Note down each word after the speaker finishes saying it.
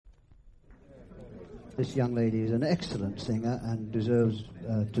This young lady is an excellent singer and deserves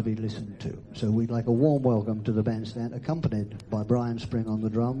to be listened to. So we'd like a warm welcome to the bandstand, accompanied by Brian Spring on the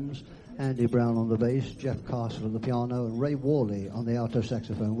drums, Andy Brown on the bass, Jeff Castle on the piano, and Ray Worley on the alto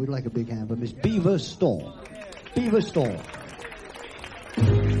saxophone. We'd like a big hand for Miss Beaver Storm. Beaver Storm.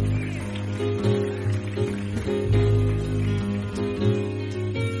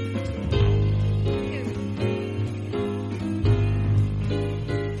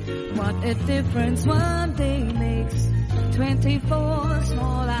 What a difference one day makes. 24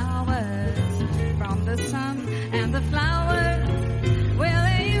 small hours from the sun and the flowers. Well,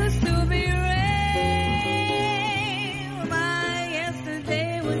 there used to be rain. My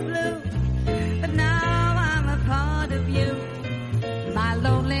yesterday was blue, but now I'm a part of you. My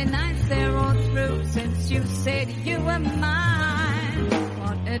lonely nights they roll through since you said you were mine.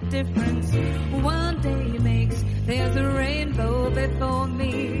 What a difference one day makes. There's a rainbow before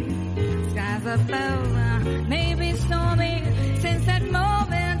me. Skies above, maybe stormy. Since that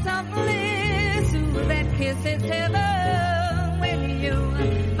moment of bliss, ooh, that kiss is heaven. When you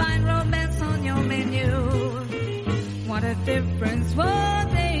find romance on your menu, what a difference one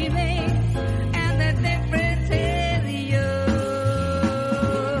day makes, and the difference is you.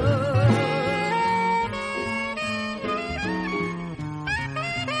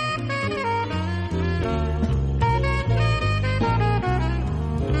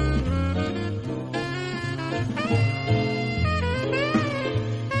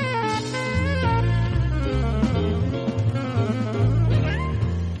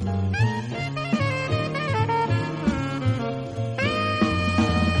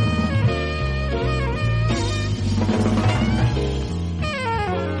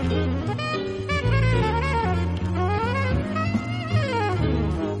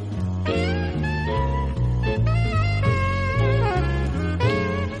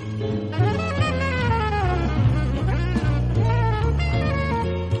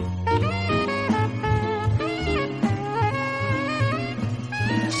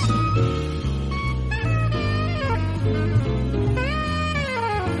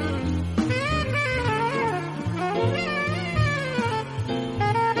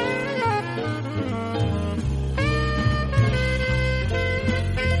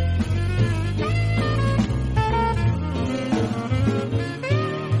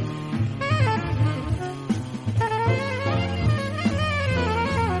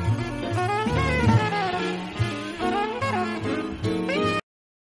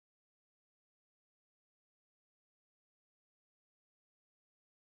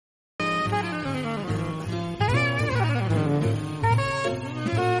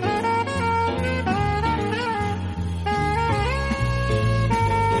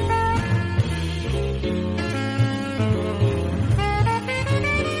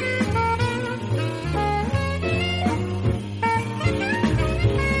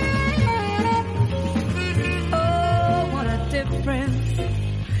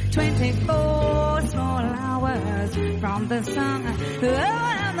 The sun, oh,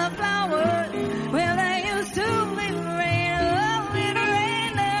 and the flowers. Well, there used to be rain, oh, it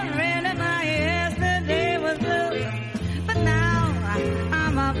rained and rained, and my yesterday was blue. But now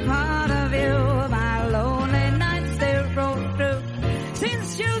I'm a part of you. My lonely nights they roll through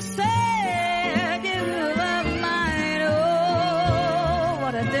since you said you were mine. Oh,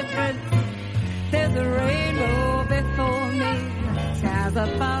 what a difference! There's a rainbow before me, skies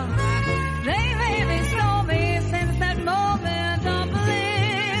above. They may be stormy since that moment of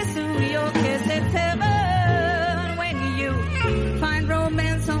bliss. Ooh, your kiss is heaven when you find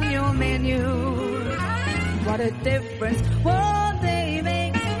romance on your menu. What a difference one day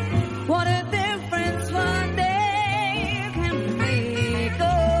makes. What a difference one day can make.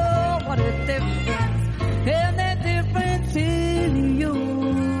 Oh, what a difference. And the difference in you.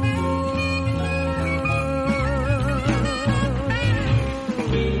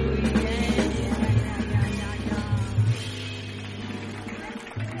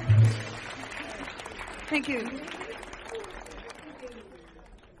 Thank you.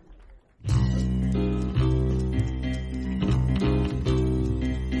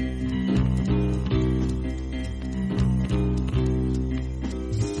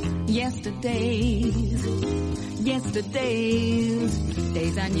 Yesterdays,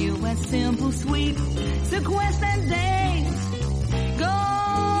 days I knew were simple, sweet, sequestered days,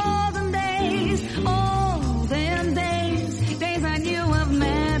 golden days, olden days, days I knew of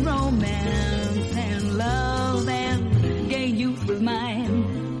mad romance and love, and gay youth was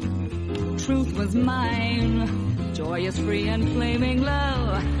mine, truth was mine, joyous, free, and flaming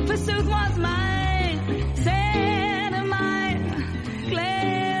love, pursuit was mine, sad am I,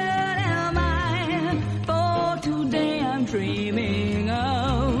 glad am I, dreaming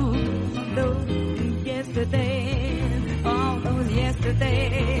of those yesterdays, all those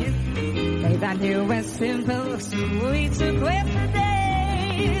yesterdays. Days I knew as simple, sweet, sequestered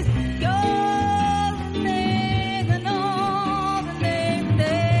days. Golden days and all the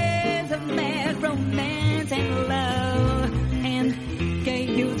days of mad romance and love. And gay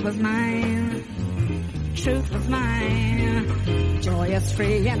youth was mine, truth was mine. Joyous,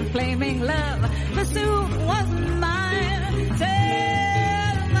 free, and flaming love, pursuit was mine.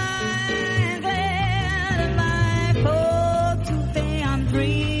 Sad of mine, glad of mine, for today I'm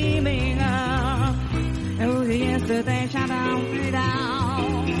dreaming of. Oh, yesterday shut down, yeah.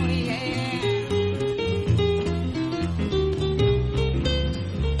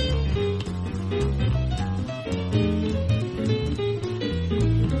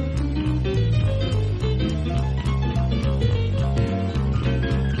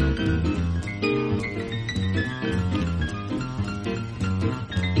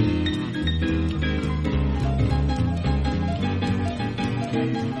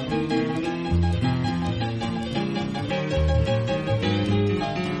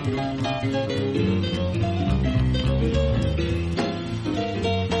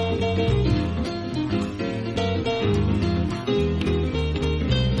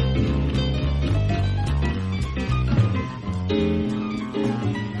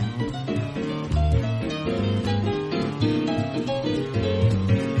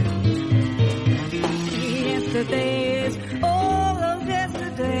 Yesterdays, all those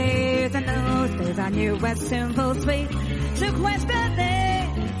yesterdays, and those days I knew were simple, sweet, sequestered days,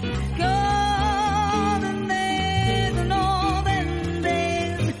 golden days, and all them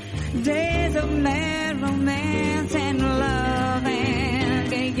days, days of mad romance and love, and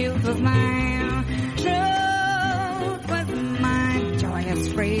gay youth was mine, truth was mine, joyous,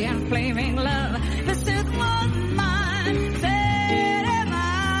 free, and flaming love, pursuit was mine, sad am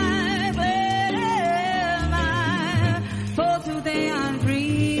I, glad am I, for today I'm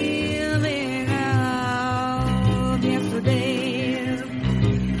dreaming of yesterday,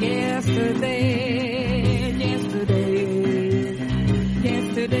 yesterday, yesterday,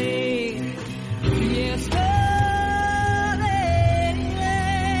 yesterday, yesterday.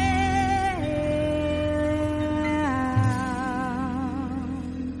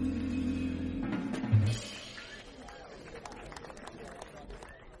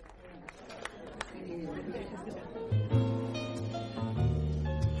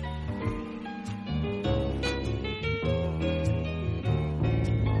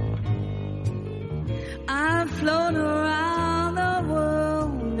 I've flown around the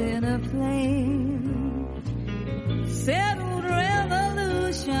world in a plane, settled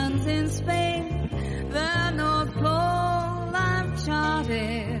revolutions in Spain, the North Pole I've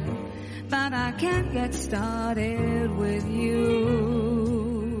charted, but I can't get started with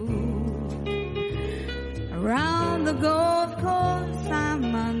you. Around the golf course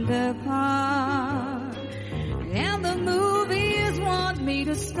I'm under par, and the movies want me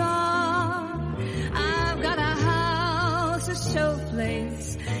to star. I've got a house, a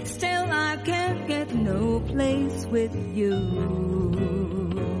showplace, still I can't get no place with you.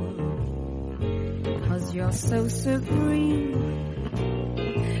 'Cause you're so supreme,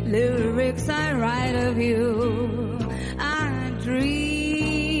 lyrics I write of you, I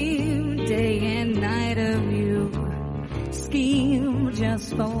dream day and night of you, scheme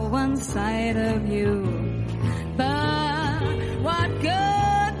just for one side of you. But what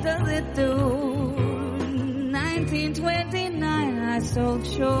good does it do? 1929 I sold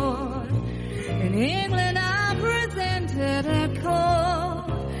short. In England I presented a court.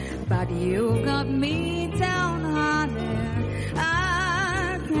 But you got me downhearted.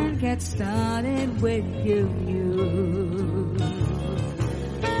 I can't get started with you.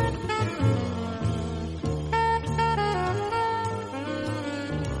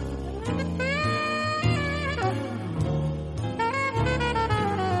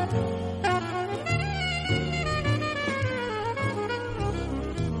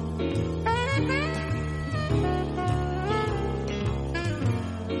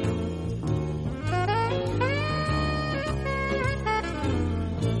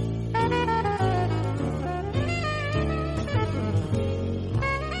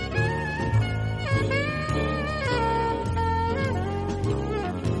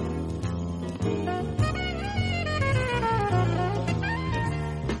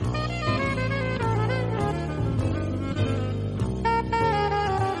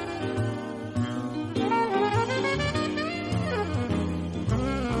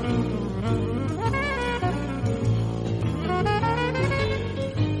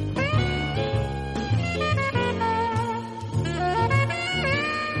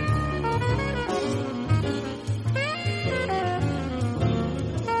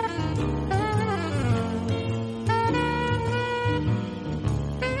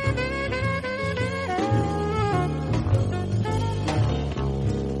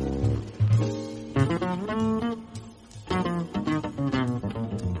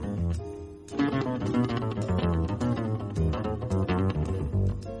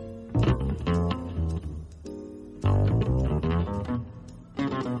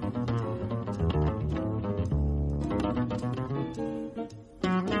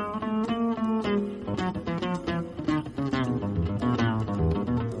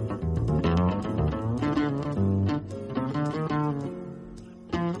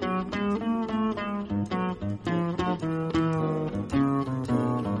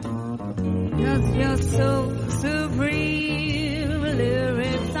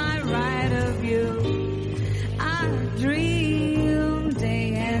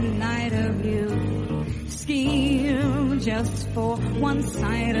 one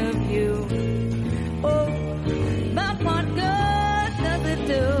side of you. Oh, but what good does it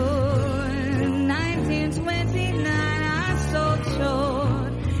do? 1929, I sold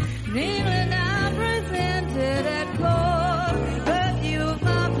short. England, I presented at court, but you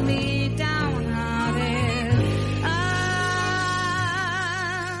knocked me downhearted. I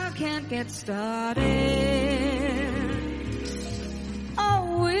can't get started.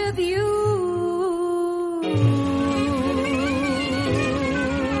 Oh, with you.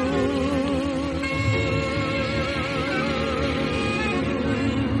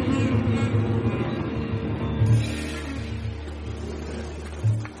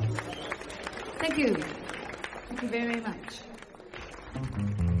 Thank you. Thank you very much.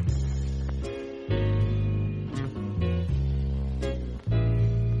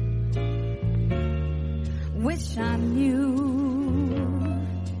 Wish I knew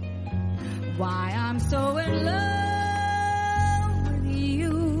why I'm so in love with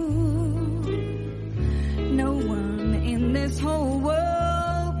you. No one in this whole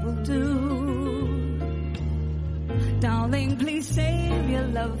world will do. Darling, please save your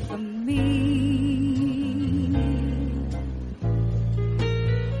love for me.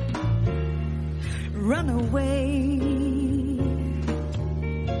 Run away.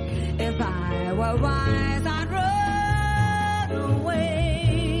 If I were wise, I'd run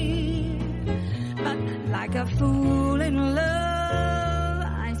away. But like a fool in love,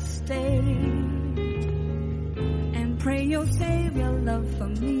 I stay and pray you'll save your love for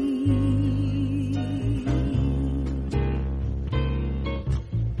me.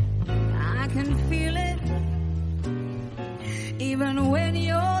 I can feel it even when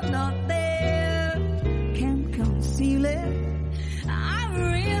you're not there. Can't conceal it. I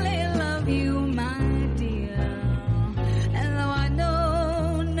really love you, my dear. And though I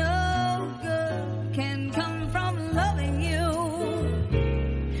know no good can come from loving you,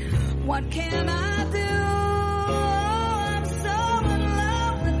 what can I do? I'm so in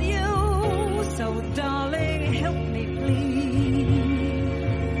love with you. So darling, help me please.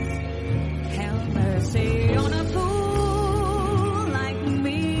 Have mercy on a fool like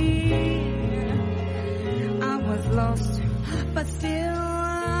me. I was lost, but still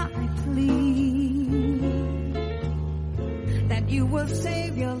I plead that you will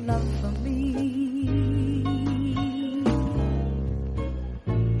save your love for me.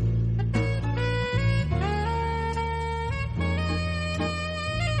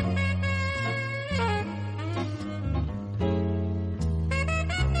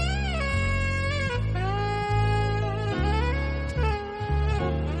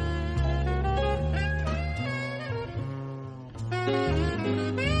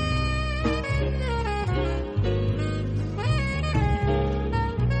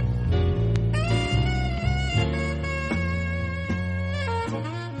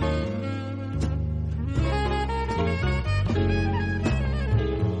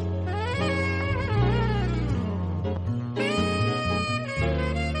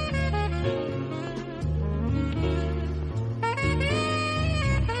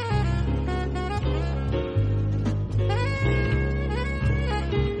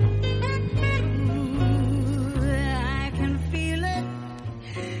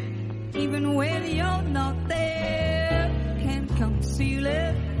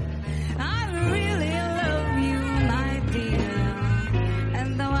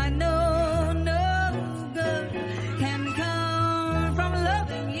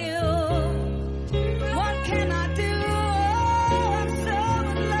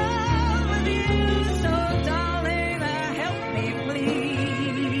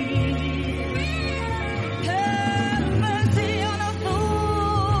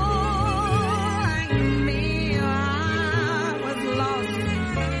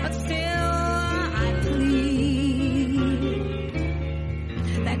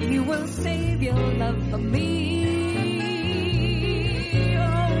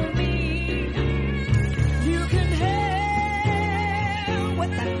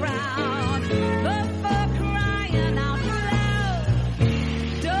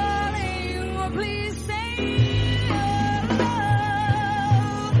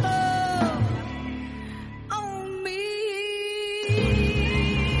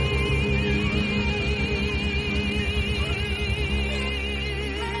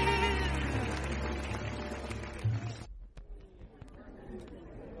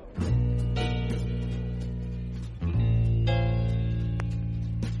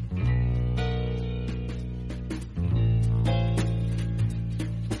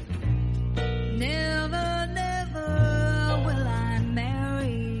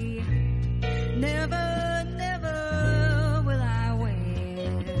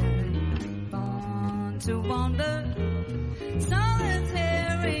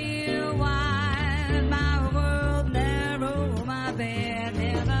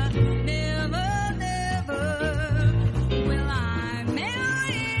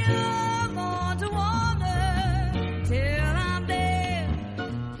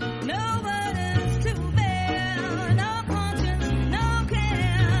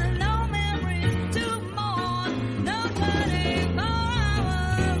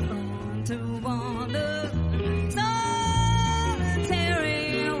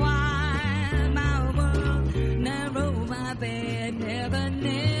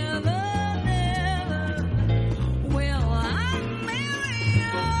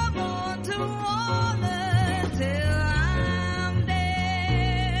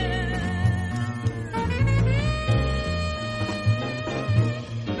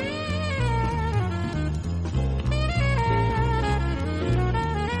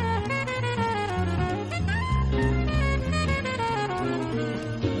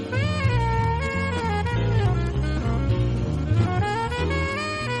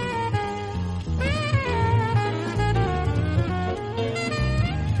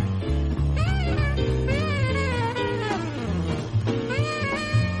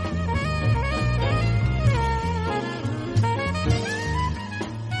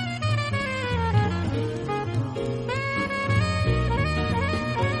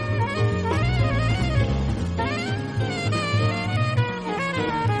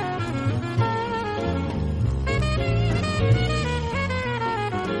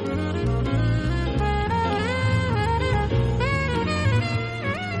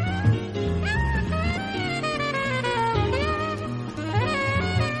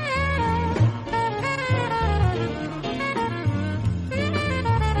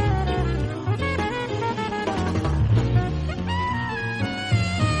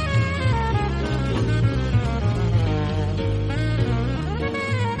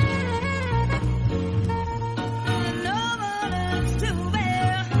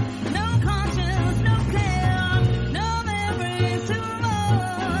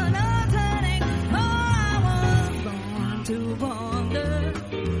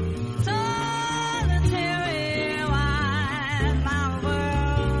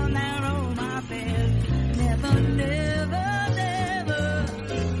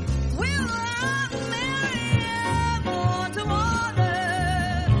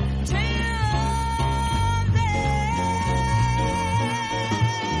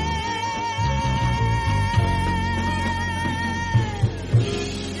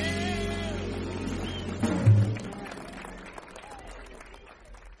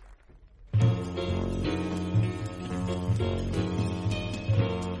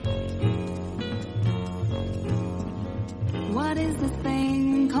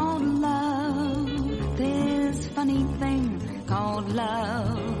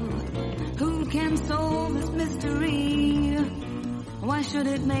 love. Who can solve this mystery? Why should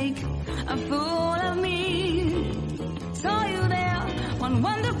it make a fool of me? Saw you there one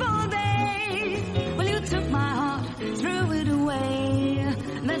wonderful day. Well, you took my heart, threw it away.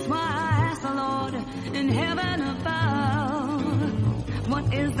 That's why I asked the Lord in heaven above, what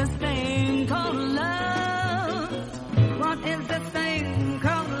is this thing called love? What is this thing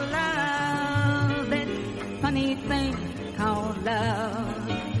called love? This funny thing called love.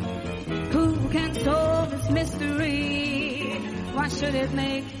 Who can solve this mystery? Why should it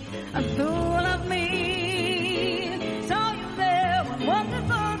make a fool of me? Saw you there one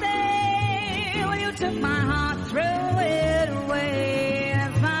wonderful day. Well, you took my heart, threw it away.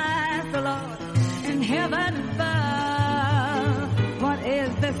 That's why I asked the Lord in heaven above, what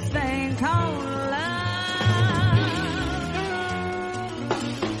is this thing called love?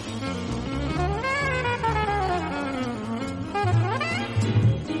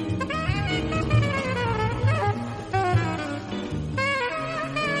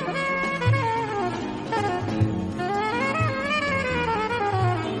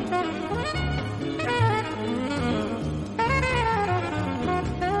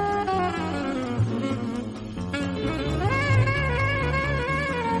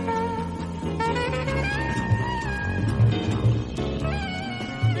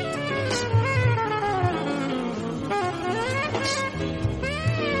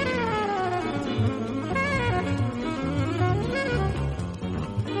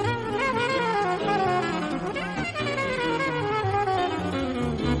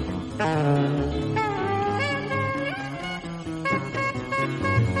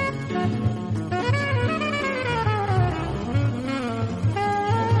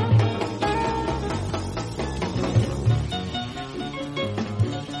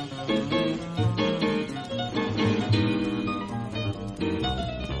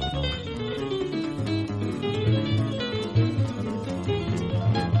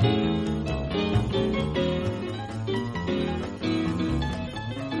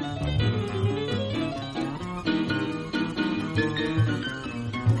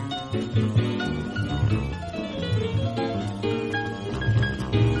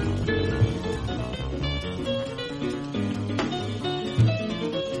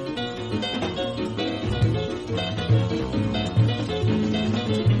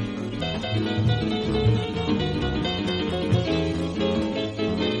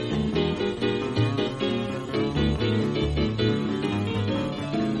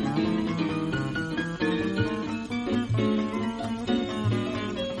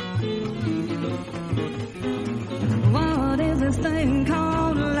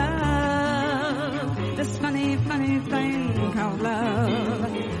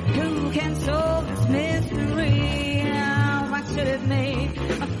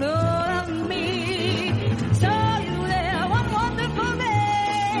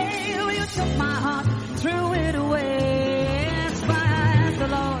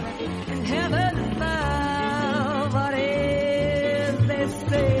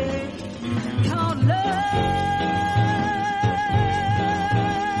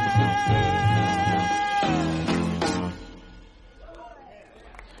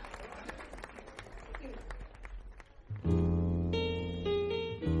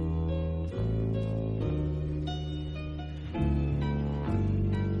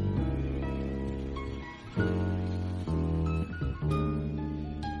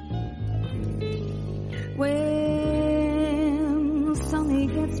 When Sunny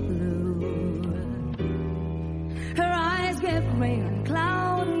gets blue, her eyes get gray and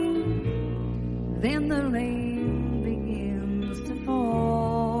cloudy, then the rain begins to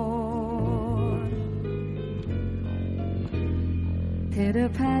fall.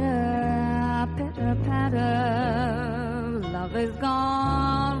 Pitter-patter, pitter-patter, love is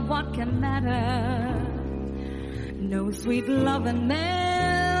gone, what can matter? No sweet loving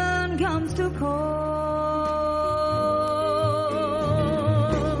man comes to call.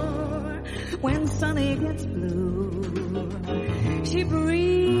 When Sunny gets blue, she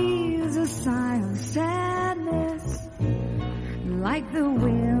breathes a sigh of sadness, like the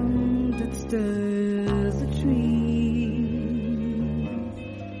wind that stirs the trees,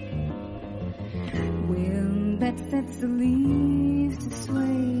 wind that sets the leaves to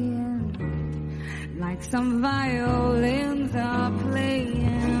sway, like some violins are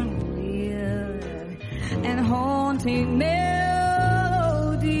playing weird and haunting melody.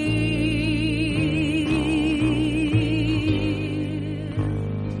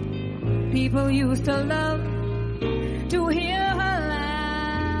 People used to love to hear her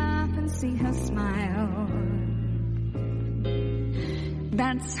laugh and see her smile.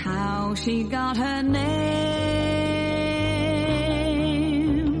 That's how she got her name.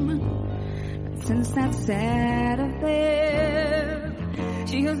 But since that sad affair,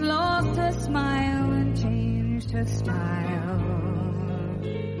 she has lost her smile and changed her style.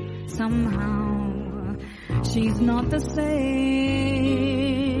 Somehow she's not the same.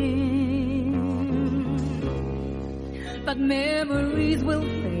 But memories will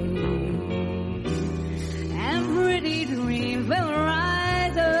fade and pretty dreams will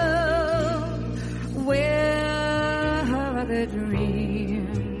rise up where her other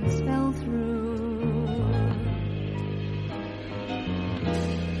dreams fell through.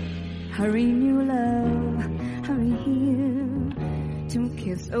 Hurry, new love, hurry here to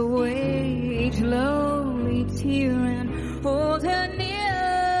kiss away each lonely tear and hold her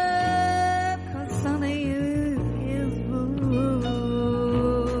near, 'cause Sunny is blue.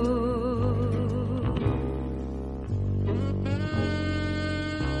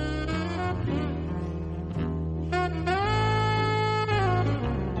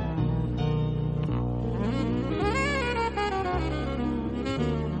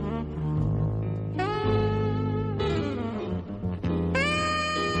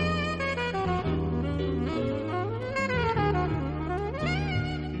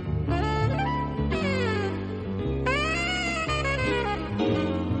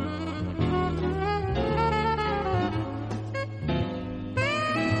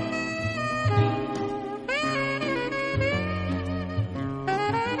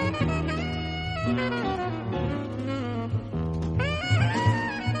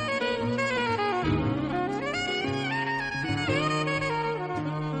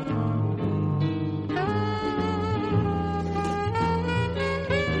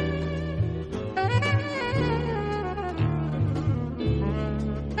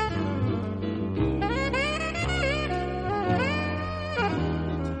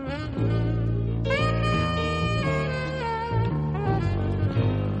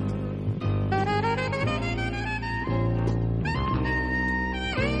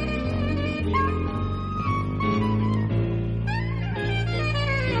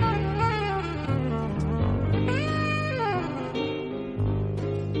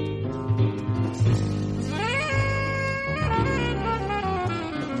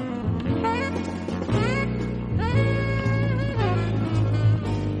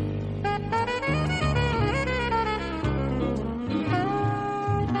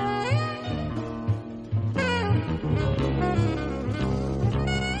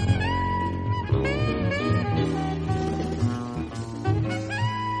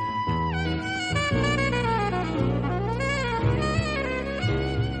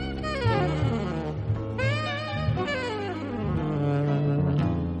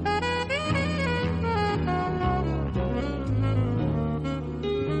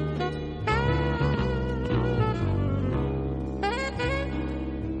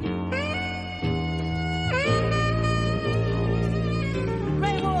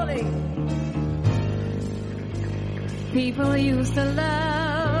 People used to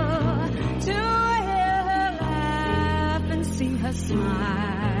love to hear her laugh and see her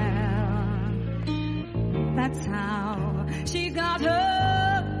smile. That's how she got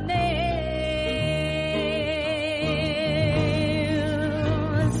her name.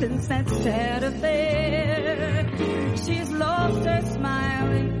 Since that sad affair, she's lost her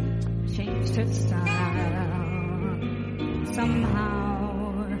smile and changed her style.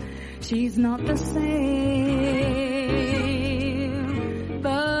 Somehow she's not the same.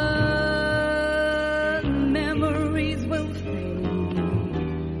 But memories will fade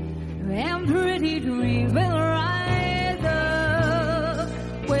and pretty dreams will rise up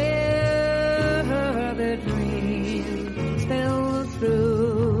where the dreams fell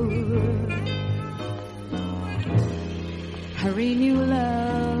through. Hurry, new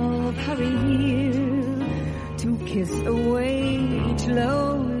love, hurry here to kiss away each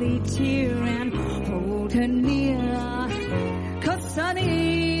lonely tear and hold her near, 'cause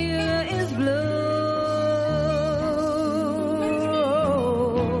Sunny is blue.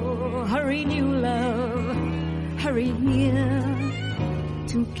 Hurry, new love, hurry here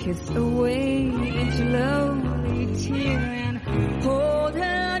to kiss away each lonely tear and hold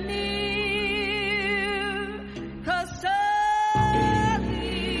her near, 'cause Sunny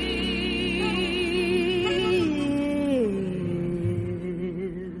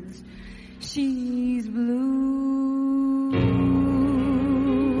is, she's blue.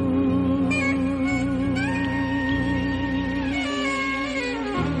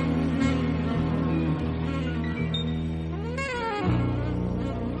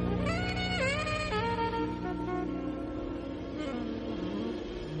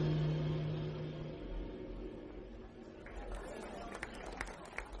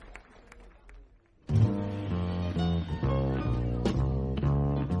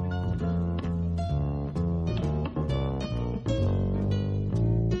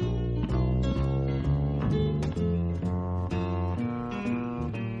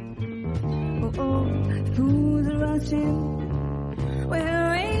 who's rushing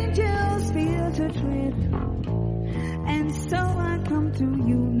where angels fear to tread. And so I come to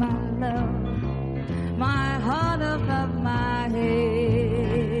you, my love, my heart above my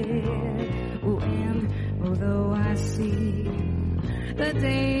head. Oh, and although I see the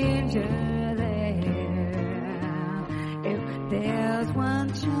danger there, if there's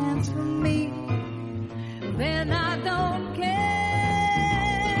one chance for me, then I don't care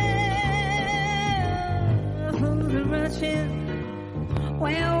who's rushing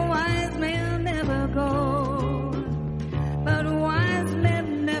where wise men never go, but wise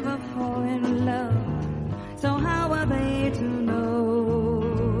men never fall in love, so how are they to know?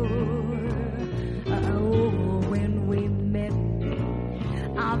 Oh, when we met,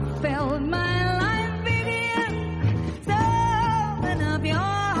 I felt my life begin. So open up your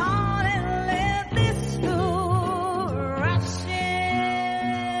heart.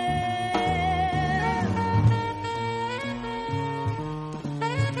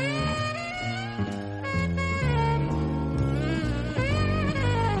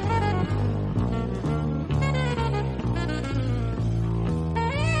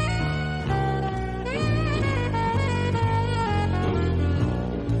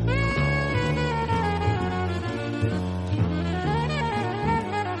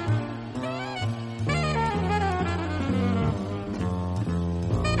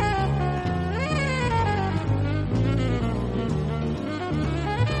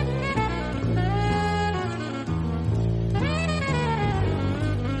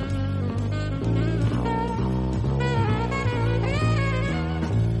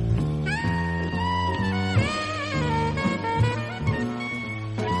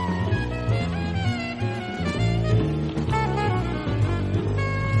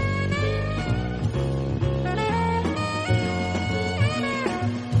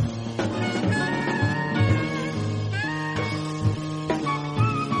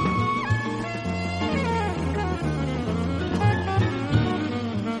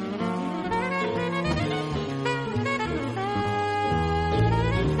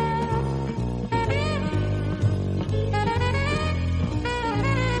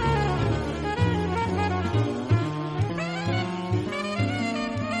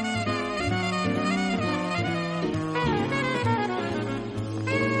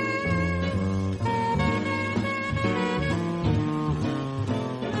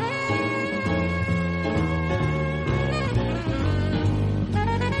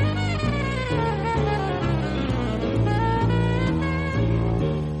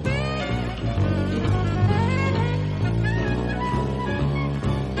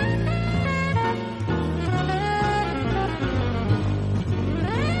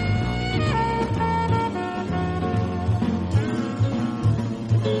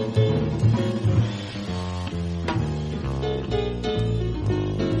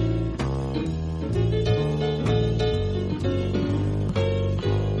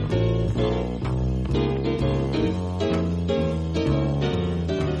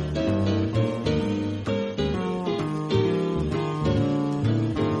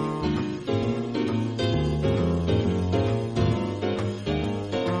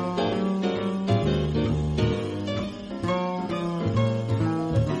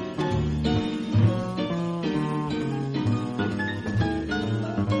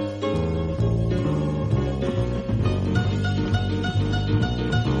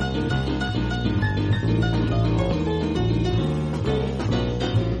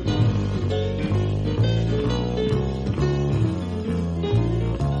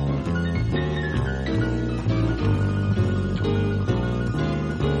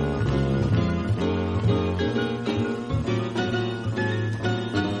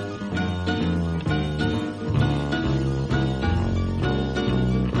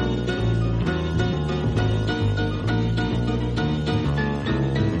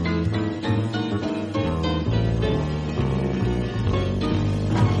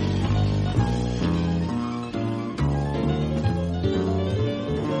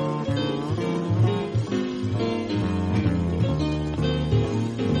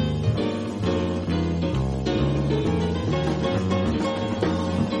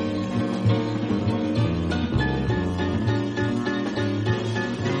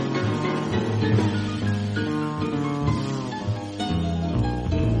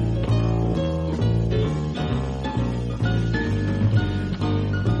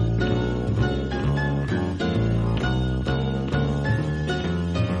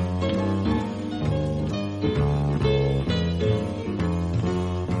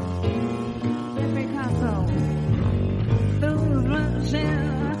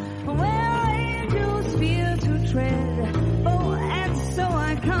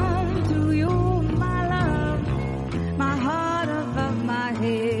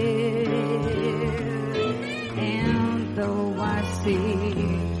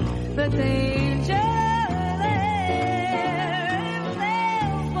 the danger there. If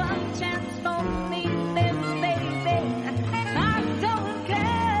there's one chance for me, then baby, I don't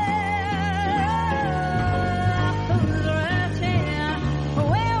care. Who's rushing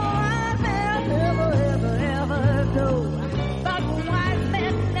where wise men never, ever, ever go. But wise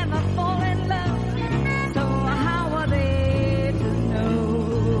men never fall in love. So how are they to know?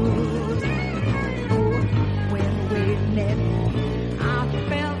 Oh, when we met, I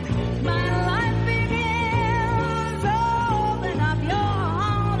felt my life begin. So open up your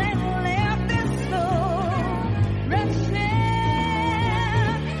heart and let this soul rush in.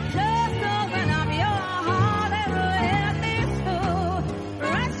 Just open up your heart and let this soul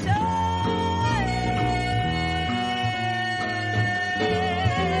rush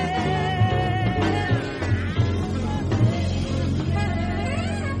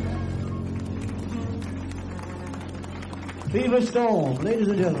Beaver Storm, ladies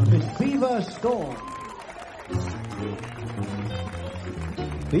and gentlemen, it's Beaver Storm.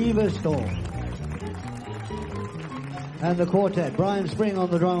 Beaver Storm. And the quartet, Brian Spring on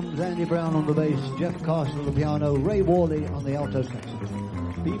the drums, Andy Brown on the bass, Jeff Castle on the piano, Ray Worley on the alto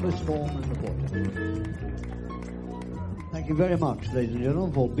saxophone. Beaver Storm and the quartet. Thank you very much, ladies and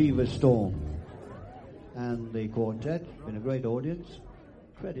gentlemen, for Beaver Storm and the quartet. Been a great audience.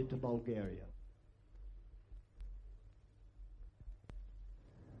 Credit to Bulgaria.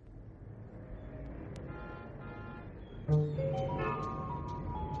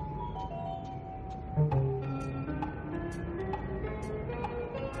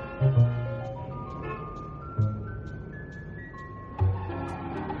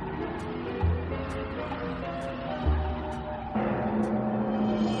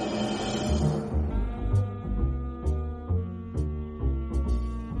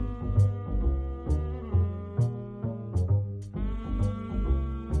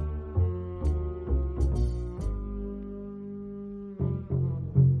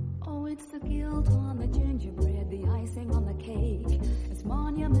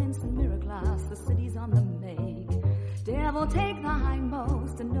 Take the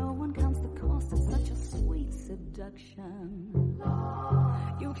hindmost, and no one counts the cost of such a sweet seduction.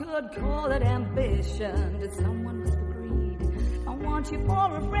 You could call it ambition, did someone whisper greed? I want you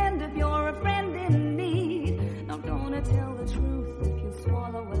for a friend if you're a friend in need. I'm gonna tell the truth if you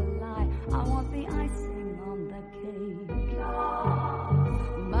swallow a lie. I want the icing on the cake.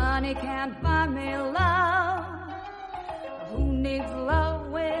 Money can't buy me love. Who needs love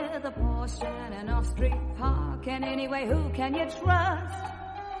with a Porsche and an off-street park? And anyway, who can you trust?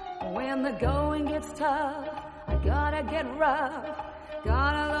 When the going gets tough, I gotta get rough.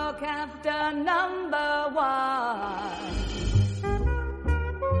 Gotta look after number one.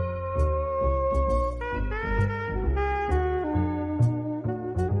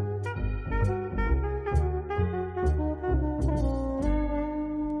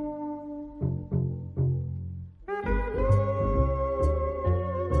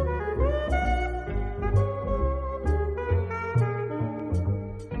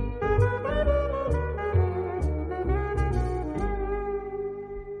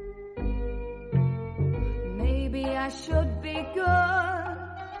 Should be good,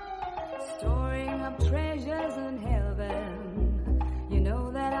 storing up treasures in heaven. You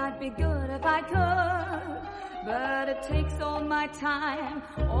know that I'd be good if I could, but it takes all my time,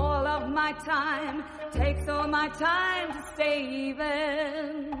 all of my time, takes all my time to save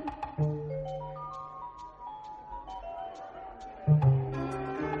it.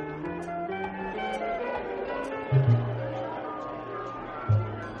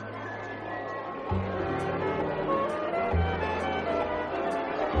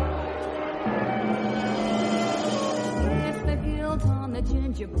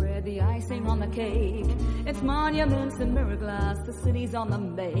 Gingerbread, the icing on the cake. It's monuments and mirror glass, the city's on the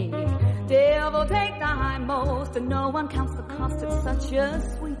make. Devil take the hindmost, and no one counts the cost. It's such a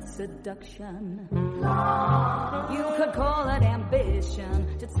sweet seduction. You could call it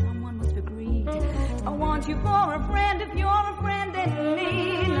ambition. Did someone whisper greed? I want you for a friend if you're a friend in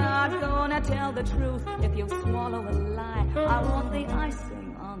need. Not gonna tell the truth if you swallow a lie. I want the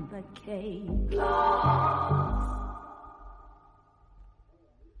icing on the cake.